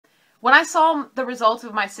When I saw the results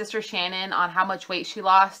of my sister Shannon on how much weight she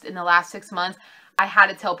lost in the last 6 months, I had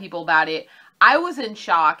to tell people about it. I was in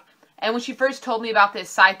shock. And when she first told me about this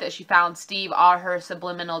site that she found, Ahern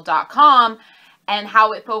Subliminal.com, and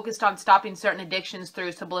how it focused on stopping certain addictions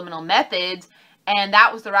through subliminal methods, and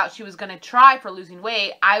that was the route she was going to try for losing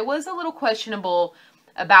weight, I was a little questionable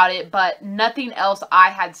about it, but nothing else I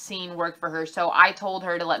had seen work for her. So I told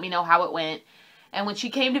her to let me know how it went. And when she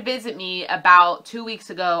came to visit me about 2 weeks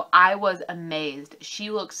ago, I was amazed. She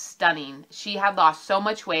looked stunning. She had lost so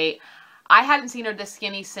much weight. I hadn't seen her this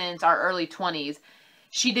skinny since our early 20s.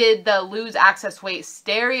 She did the Lose Access Weight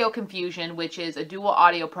Stereo Confusion, which is a dual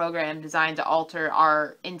audio program designed to alter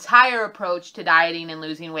our entire approach to dieting and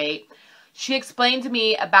losing weight. She explained to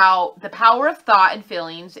me about the power of thought and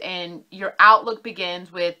feelings, and your outlook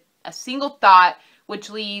begins with a single thought, which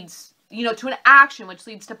leads, to an action, which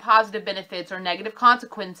leads to positive benefits or negative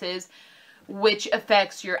consequences, which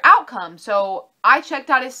affects your outcome. So I checked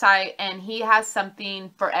out his site, and he has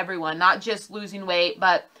something for everyone, not just losing weight,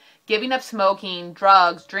 but giving up smoking,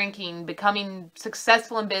 drugs, drinking, becoming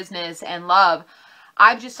successful in business, and love.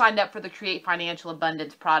 I've just signed up for the Create Financial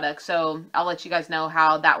Abundance product, so I'll let you guys know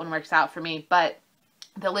how that one works out for me. But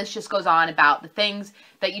the list just goes on about the things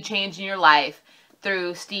that you change in your life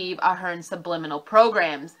through Steve Ahern's subliminal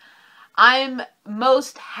programs. I'm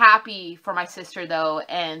most happy for my sister, though,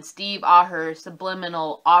 and Steve Ahern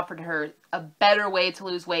Subliminal offered her a better way to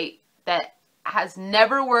lose weight that has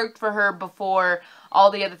never worked for her before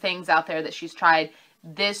all the other things out there that she's tried.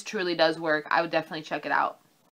 This truly does work. I would definitely check it out.